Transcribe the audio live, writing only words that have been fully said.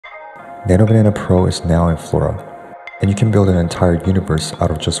Nano Banana Pro is now in FLORA, and you can build an entire universe out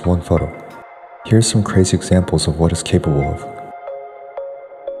of just one photo. Here's some crazy examples of what it's capable of.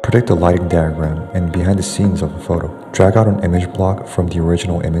 Predict the lighting diagram and behind the scenes of a photo. Drag out an image block from the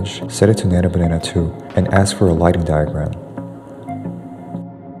original image, set it to Nano Banana 2, and ask for a lighting diagram.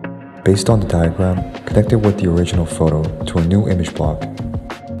 Based on the diagram, connect it with the original photo to a new image block,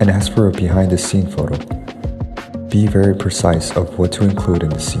 and ask for a behind-the-scene photo. Be very precise of what to include in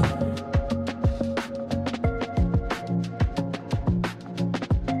the scene.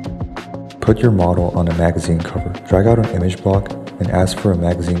 Put your model on a magazine cover. Drag out an image block and ask for a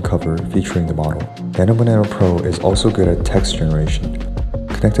magazine cover featuring the model. Nano Banana Pro is also good at text generation.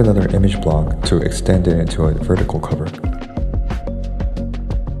 Connect another image block to extend it into a vertical cover.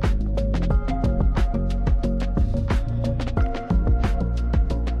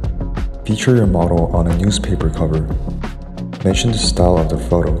 Feature your model on a newspaper cover. Mention the style of the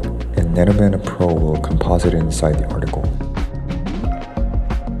photo, and Nano Banana Pro will composite it inside the article.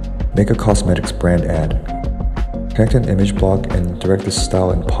 Make a cosmetics brand ad. Connect an image block and direct the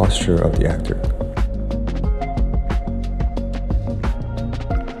style and posture of the actor.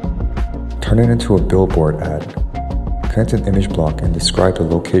 Turn it into a Billboard ad. Connect an image block and describe the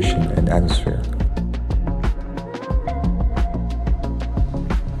location and atmosphere.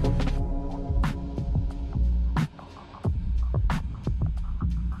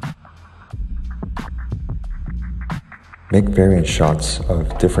 Make variant shots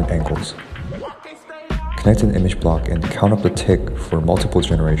of different angles. Connect an image block and count up the tick for multiple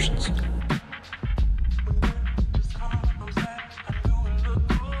generations.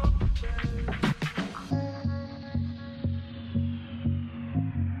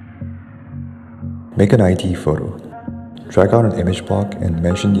 Make an ID photo. Drag out an image block and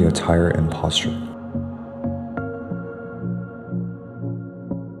mention the attire and posture.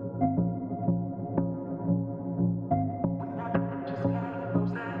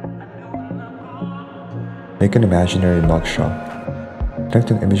 Make an imaginary mugshot. Connect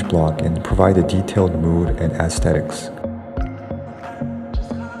an image block and provide a detailed mood and aesthetics.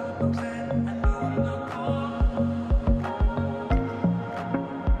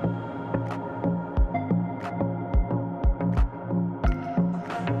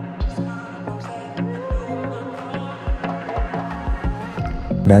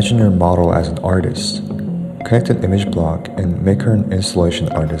 Imagine your model as an artist. Connect an image block and make her an installation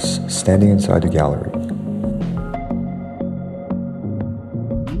artist standing inside the gallery.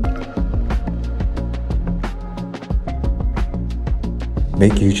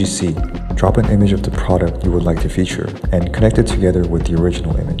 Make UGC. Drop an image of the product you would like to feature and connect it together with the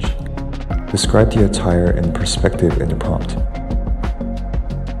original image. Describe the attire and perspective in the prompt.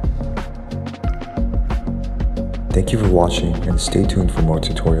 Thank you for watching and stay tuned for more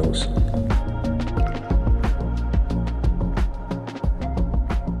tutorials.